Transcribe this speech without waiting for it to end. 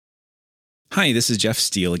Hi, this is Jeff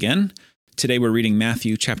Steele again. Today we're reading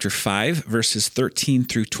Matthew chapter 5, verses 13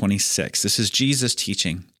 through 26. This is Jesus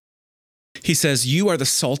teaching. He says, "You are the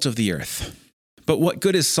salt of the earth. But what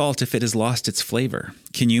good is salt if it has lost its flavor?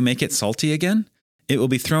 Can you make it salty again? It will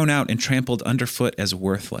be thrown out and trampled underfoot as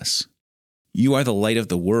worthless. You are the light of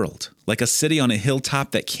the world, like a city on a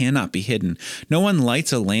hilltop that cannot be hidden. No one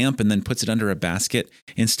lights a lamp and then puts it under a basket.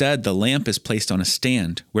 Instead, the lamp is placed on a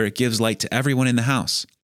stand where it gives light to everyone in the house.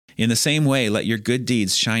 In the same way, let your good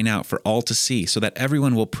deeds shine out for all to see, so that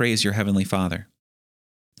everyone will praise your heavenly Father.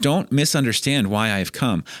 Don't misunderstand why I have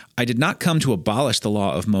come. I did not come to abolish the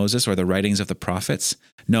law of Moses or the writings of the prophets.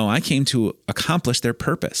 No, I came to accomplish their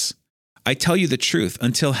purpose. I tell you the truth,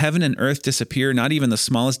 until heaven and earth disappear, not even the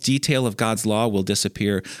smallest detail of God's law will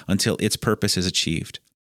disappear until its purpose is achieved.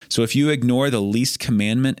 So if you ignore the least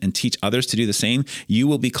commandment and teach others to do the same, you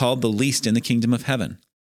will be called the least in the kingdom of heaven.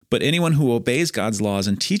 But anyone who obeys God's laws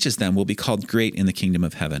and teaches them will be called great in the kingdom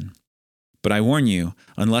of heaven. But I warn you,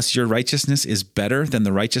 unless your righteousness is better than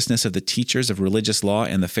the righteousness of the teachers of religious law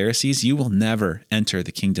and the Pharisees, you will never enter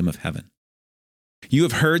the kingdom of heaven. You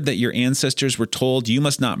have heard that your ancestors were told, 'You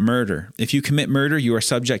must not murder. If you commit murder, you are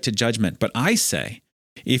subject to judgment.' But I say,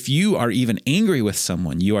 if you are even angry with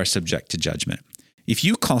someone, you are subject to judgment. If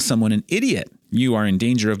you call someone an idiot, you are in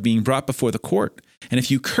danger of being brought before the court. And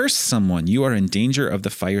if you curse someone, you are in danger of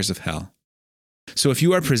the fires of hell. So if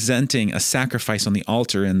you are presenting a sacrifice on the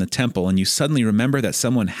altar in the temple and you suddenly remember that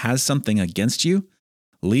someone has something against you,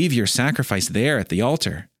 leave your sacrifice there at the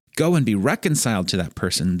altar. Go and be reconciled to that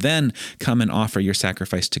person. Then come and offer your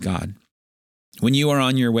sacrifice to God. When you are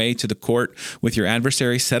on your way to the court with your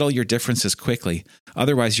adversary, settle your differences quickly.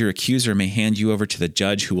 Otherwise, your accuser may hand you over to the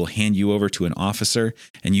judge, who will hand you over to an officer,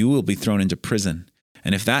 and you will be thrown into prison.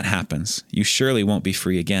 And if that happens, you surely won't be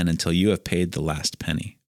free again until you have paid the last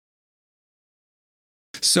penny."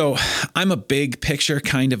 So I'm a big picture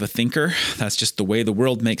kind of a thinker. That's just the way the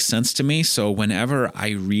world makes sense to me. So whenever I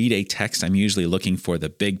read a text, I'm usually looking for the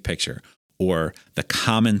big picture or the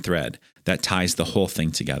common thread that ties the whole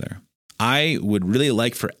thing together. I would really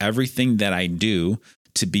like for everything that I do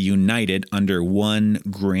to be united under one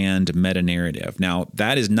grand meta-narrative. Now,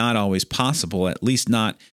 that is not always possible, at least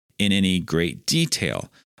not in any great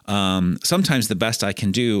detail. Sometimes the best I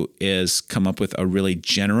can do is come up with a really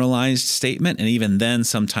generalized statement. And even then,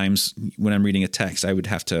 sometimes when I'm reading a text, I would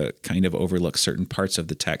have to kind of overlook certain parts of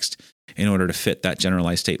the text in order to fit that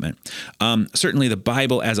generalized statement. Certainly the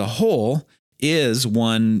Bible as a whole is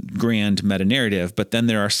one grand meta-narrative, but then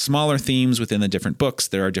there are smaller themes within the different books.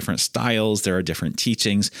 There are different styles. There are different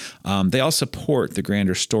teachings. They all support the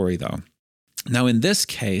grander story, though. Now, in this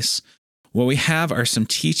case, what we have are some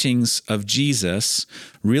teachings of Jesus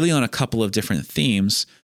really on a couple of different themes.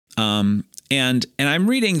 And I'm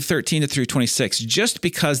reading 13 through 26 just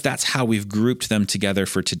because that's how we've grouped them together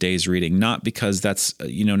for today's reading, not because that's,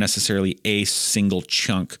 necessarily a single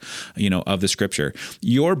chunk, of the scripture.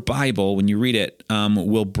 Your Bible, when you read it,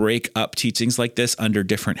 will break up teachings like this under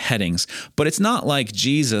different headings. But it's not like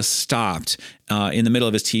Jesus stopped in the middle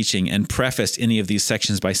of his teaching and prefaced any of these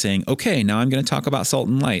sections by saying, okay, now I'm going to talk about salt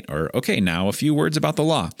and light, or okay, now a few words about the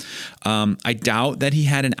law. I doubt that he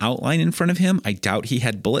had an outline in front of him. I doubt he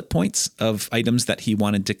had bullet points of items that he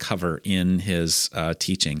wanted to cover in his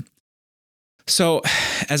teaching. So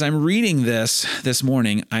as I'm reading this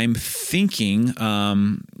morning, I'm thinking,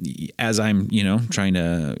 as I'm, trying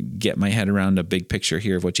to get my head around a big picture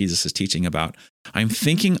here of what Jesus is teaching about, I'm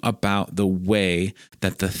thinking about the way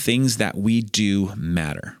that the things that we do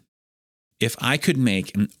matter. If I could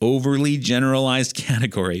make an overly generalized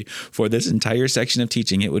category for this entire section of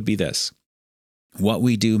teaching, it would be this: what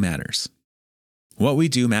we do matters. What we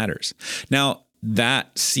do matters. Now,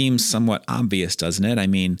 that seems somewhat obvious, doesn't it? I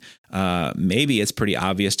mean, maybe it's pretty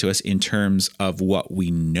obvious to us in terms of what we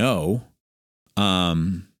know.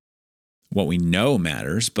 What we know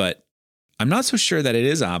matters, but I'm not so sure that it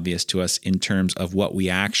is obvious to us in terms of what we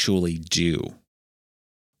actually do,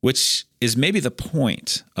 which is maybe the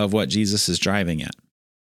point of what Jesus is driving at.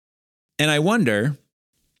 And I wonder,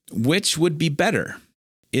 which would be better?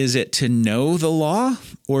 Is it to know the law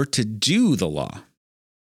or to do the law?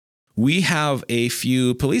 We have a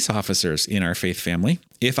few police officers in our faith family.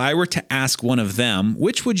 If I were to ask one of them,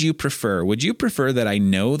 which would you prefer? Would you prefer that I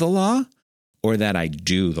know the law or that I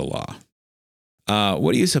do the law?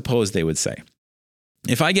 What do you suppose they would say?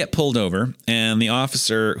 If I get pulled over and the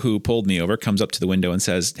officer who pulled me over comes up to the window and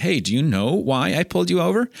says, "Hey, do you know why I pulled you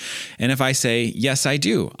over?" And if I say, "Yes, I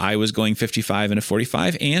do. I was going 55 and a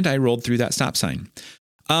 45 and I rolled through that stop sign."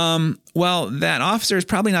 Well, that officer is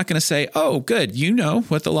probably not going to say, "Oh, good. You know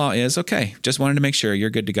what the law is. Okay. Just wanted to make sure you're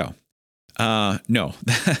good to go." No,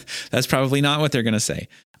 that's probably not what they're going to say.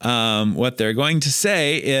 What they're going to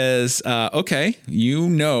say is, okay, you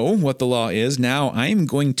know what the law is. Now I'm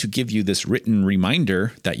going to give you this written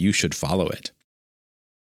reminder that you should follow it.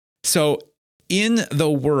 So in the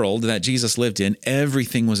world that Jesus lived in,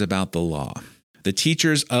 everything was about the law. The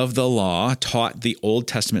teachers of the law taught the Old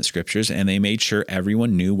Testament scriptures, and they made sure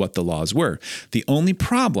everyone knew what the laws were. The only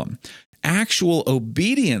problem, actual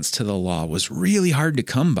obedience to the law was really hard to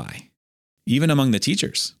come by, even among the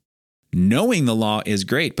teachers. Knowing the law is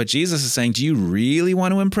great, but Jesus is saying, do you really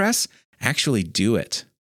want to impress? Actually do it.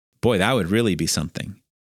 Boy, that would really be something.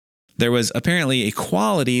 There was apparently a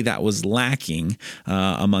quality that was lacking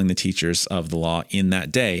among the teachers of the law in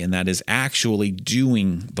that day, and that is actually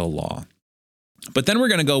doing the law. But then we're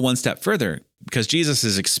going to go one step further because Jesus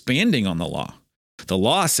is expanding on the law. The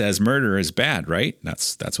law says murder is bad, right?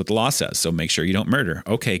 That's what the law says. So make sure you don't murder.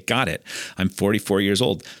 Okay, got it. I'm 44 years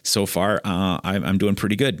old. So far, I'm doing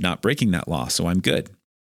pretty good, not breaking that law. So I'm good.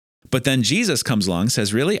 But then Jesus comes along and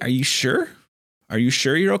says, really? Are you sure? Are you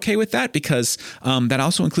sure you're okay with that? Because that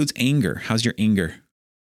also includes anger. How's your anger?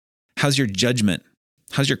 How's your judgment?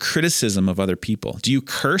 How's your criticism of other people? Do you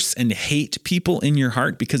curse and hate people in your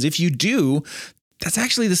heart? Because if you do, that's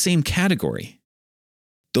actually the same category.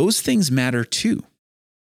 Those things matter too.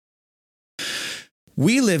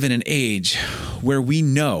 We live in an age where we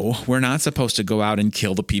know we're not supposed to go out and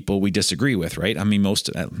kill the people we disagree with, right? I mean,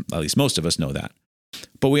 at least most of us know that.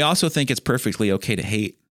 But we also think it's perfectly okay to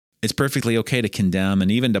hate. It's perfectly okay to condemn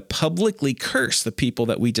and even to publicly curse the people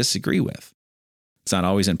that we disagree with. It's not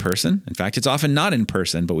always in person. In fact, it's often not in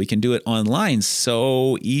person, but we can do it online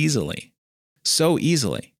so easily. So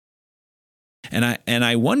easily. And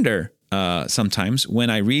I wonder sometimes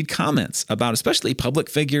when I read comments about especially public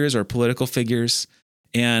figures or political figures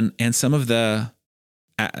and some of the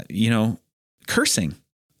cursing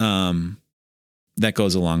that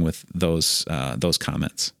goes along with those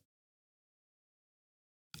comments.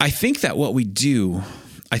 I think that what we do,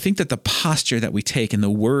 I think that the posture that we take and the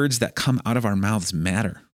words that come out of our mouths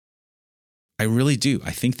matter. I really do. I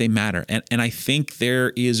think they matter. And I think there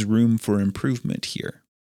is room for improvement here.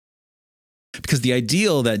 Because the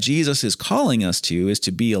ideal that Jesus is calling us to is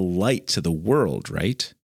to be a light to the world,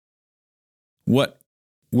 right? What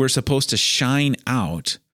we're supposed to shine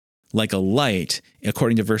out like a light,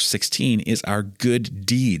 according to verse 16, is our good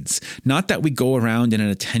deeds. Not that we go around in an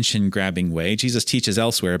attention-grabbing way. Jesus teaches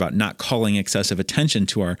elsewhere about not calling excessive attention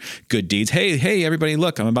to our good deeds. Hey, everybody,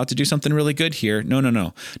 look, I'm about to do something really good here. No,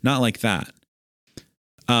 not like that.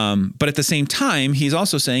 But at the same time, he's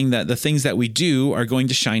also saying that the things that we do are going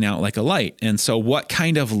to shine out like a light. And so what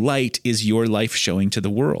kind of light is your life showing to the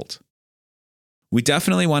world? We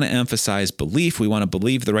definitely want to emphasize belief. We want to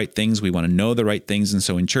believe the right things. We want to know the right things. And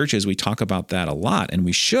so in churches, we talk about that a lot, and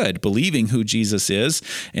we should. Believing who Jesus is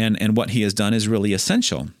and what he has done is really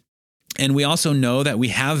essential. And we also know that we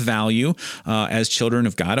have value as children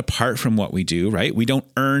of God apart from what we do, right? We don't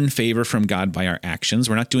earn favor from God by our actions.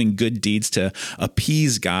 We're not doing good deeds to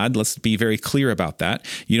appease God. Let's be very clear about that.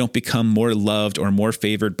 You don't become more loved or more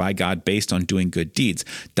favored by God based on doing good deeds.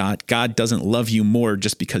 God doesn't love you more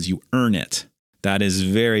just because you earn it. That is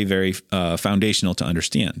very, very foundational to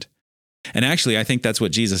understand. And actually, I think that's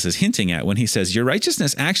what Jesus is hinting at when he says, your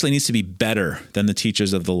righteousness actually needs to be better than the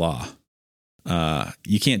teachers of the law.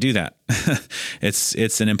 You can't do that.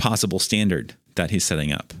 It's an impossible standard that he's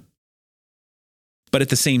setting up. But at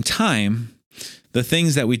the same time, the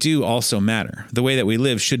things that we do also matter. The way that we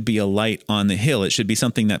live should be a light on the hill. It should be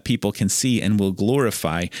something that people can see and will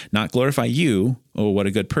glorify, not glorify you, oh, what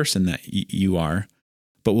a good person that you are,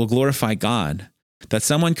 but will glorify God. That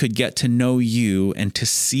someone could get to know you and to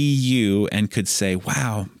see you and could say,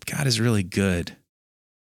 wow, God is really good.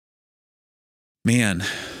 Man,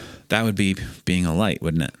 that would be being a light,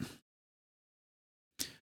 wouldn't it?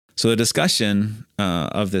 So the discussion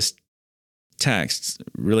of this text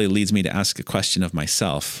really leads me to ask a question of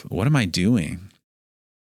myself. What am I doing?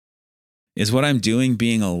 Is what I'm doing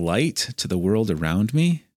being a light to the world around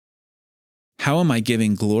me? How am I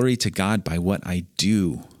giving glory to God by what I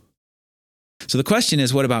do? So the question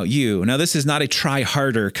is, what about you? Now, this is not a try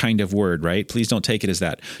harder kind of word, right? Please don't take it as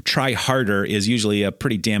that. Try harder is usually a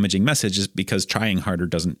pretty damaging message just because trying harder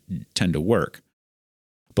doesn't tend to work.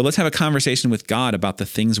 But let's have a conversation with God about the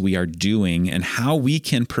things we are doing and how we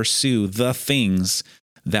can pursue the things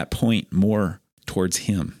that point more towards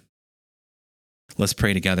him. Let's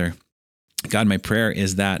pray together. God, my prayer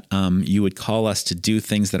is that you would call us to do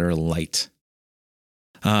things that are light.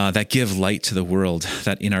 That give light to the world,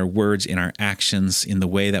 that in our words, in our actions, in the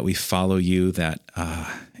way that we follow you, that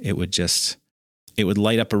it would just It would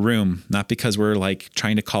light up a room, not because we're like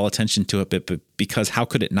trying to call attention to it, but because how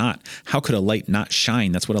could it not? How could a light not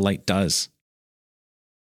shine? That's what a light does.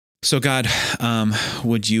 So God,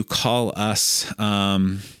 would you call us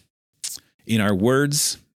in our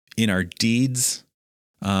words, in our deeds,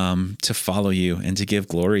 to follow you and to give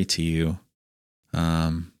glory to you?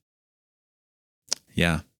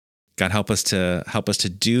 God, help us to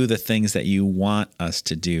do the things that you want us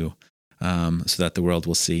to do, so that the world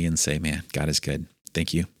will see and say, man, God is good.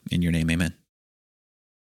 Thank you. In your name, amen.